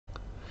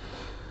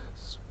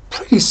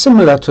Pretty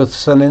similar to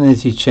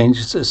salinity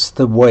changes is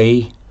the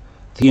way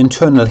the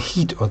internal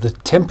heat or the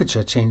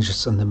temperature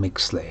changes in the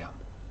mix layer.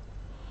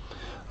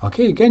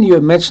 Okay, again, you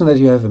imagine that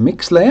you have a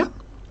mix layer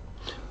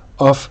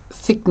of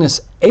thickness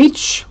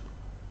H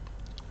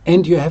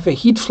and you have a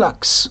heat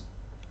flux.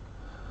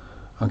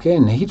 Okay,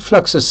 and heat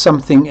flux is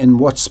something in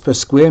watts per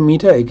square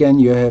meter. Again,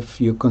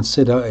 you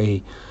consider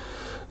a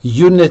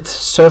unit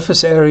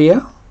surface area,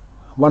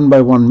 1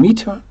 by 1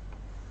 meter,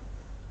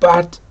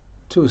 but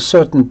to a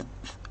certain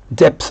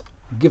depth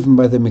given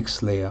by the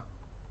mix layer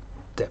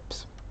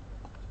depth.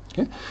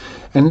 Okay,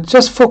 and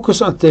just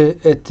focus on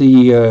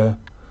the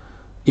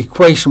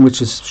equation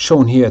which is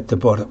shown here at the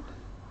bottom.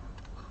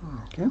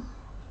 Okay,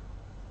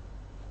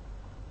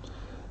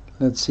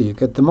 let's see. You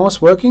get the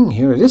mouse working.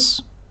 Here it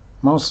is.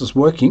 Mouse is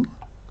working.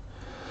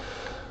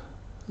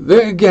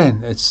 There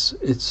again, it's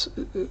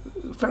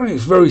very,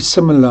 very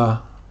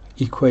similar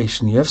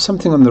equation. You have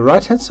something on the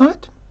right hand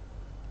side,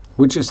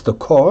 which is the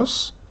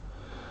cause,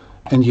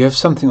 and you have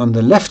something on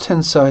the left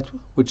hand side,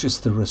 which is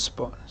the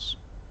response.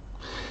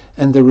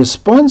 And the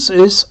response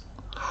is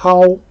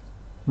how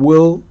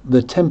will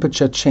the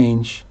temperature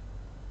change,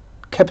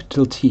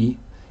 capital T,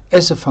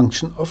 as a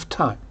function of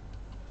time.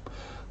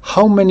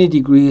 How many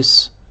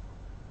degrees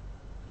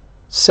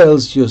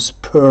Celsius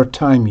per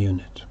time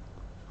unit.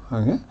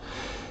 Okay?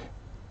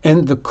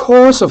 And the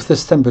cause of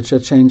this temperature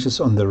change is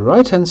on the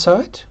right hand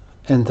side,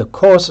 and the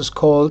cause is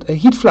called a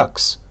heat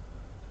flux.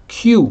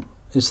 Q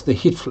is the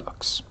heat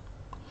flux.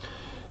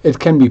 It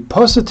can be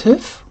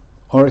positive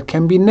or it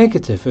can be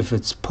negative. If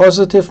it's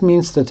positive,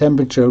 means the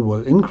temperature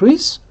will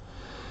increase.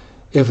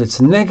 If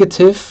it's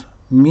negative,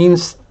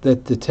 means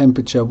that the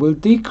temperature will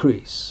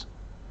decrease.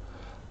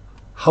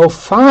 How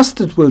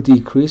fast it will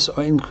decrease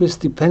or increase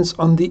depends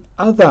on the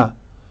other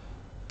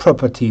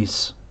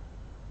properties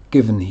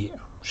given here,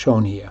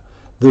 shown here.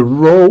 The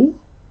rho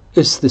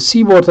is the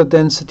seawater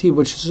density,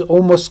 which is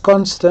almost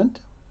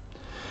constant.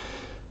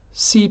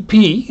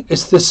 Cp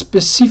is the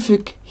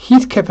specific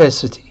heat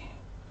capacity.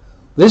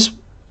 This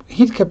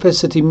heat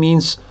capacity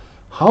means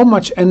how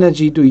much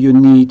energy do you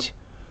need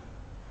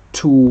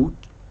to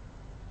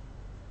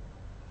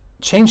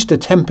change the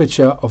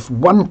temperature of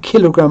 1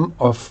 kilogram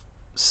of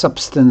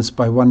substance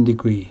by 1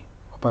 degree,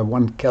 or by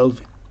 1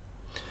 Kelvin.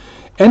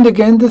 And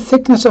again, the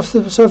thickness of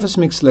the surface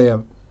mix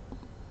layer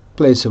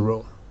plays a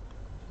role.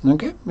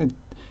 Okay, it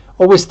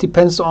always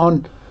depends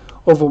on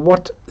over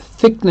what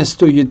thickness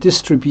do you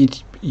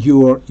distribute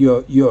your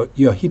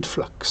heat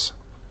flux.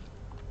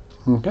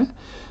 Okay,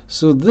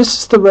 so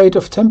this is the rate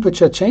of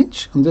temperature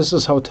change, and this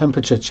is how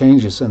temperature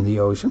changes in the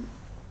ocean.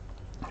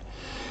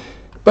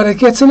 But it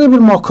gets a little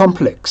bit more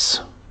complex.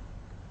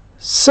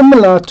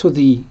 Similar to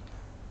the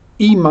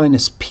E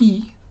minus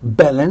P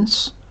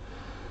balance,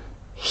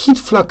 heat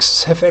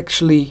fluxes have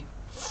actually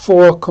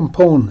 4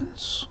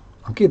 components.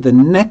 Okay, the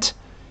net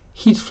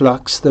heat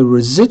flux, the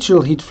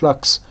residual heat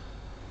flux,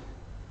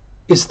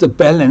 is the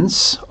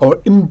balance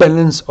or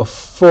imbalance of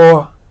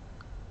 4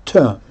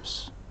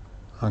 terms.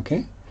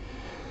 Okay,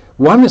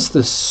 one is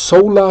the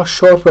solar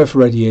shortwave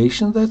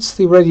radiation. That's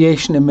the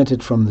radiation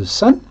emitted from the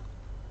sun,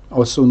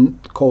 also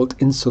called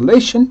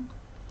insolation.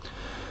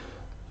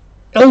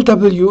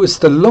 LW is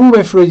the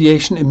long-wave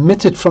radiation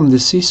emitted from the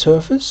sea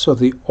surface, so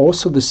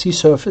also the sea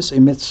surface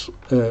emits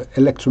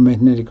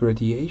electromagnetic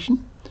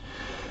radiation.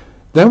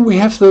 Then we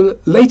have the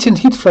latent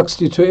heat flux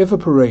due to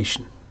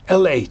evaporation,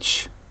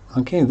 LH.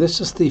 Okay, this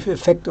is the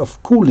effect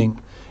of cooling.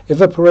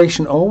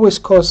 Evaporation always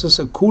causes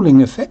a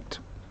cooling effect.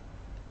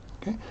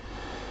 Okay,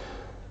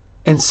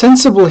 and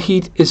sensible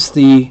heat is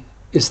the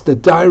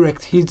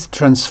direct heat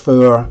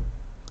transfer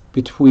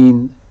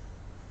between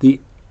the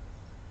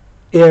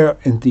air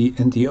and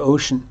the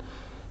ocean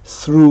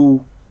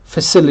through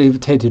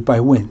facilitated by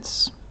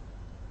winds.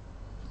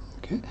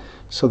 Okay,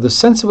 so the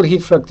sensible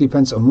heat flux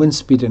depends on wind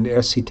speed and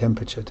air sea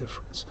temperature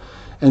difference,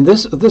 and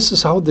this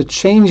is how the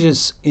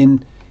changes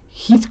in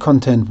heat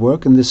content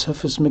work in the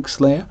surface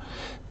mix layer.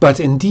 But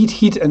indeed,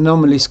 heat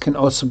anomalies can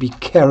also be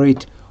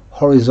carried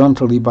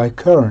horizontally by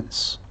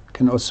currents,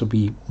 can also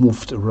be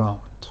moved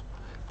around.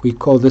 We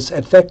call this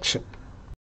advection.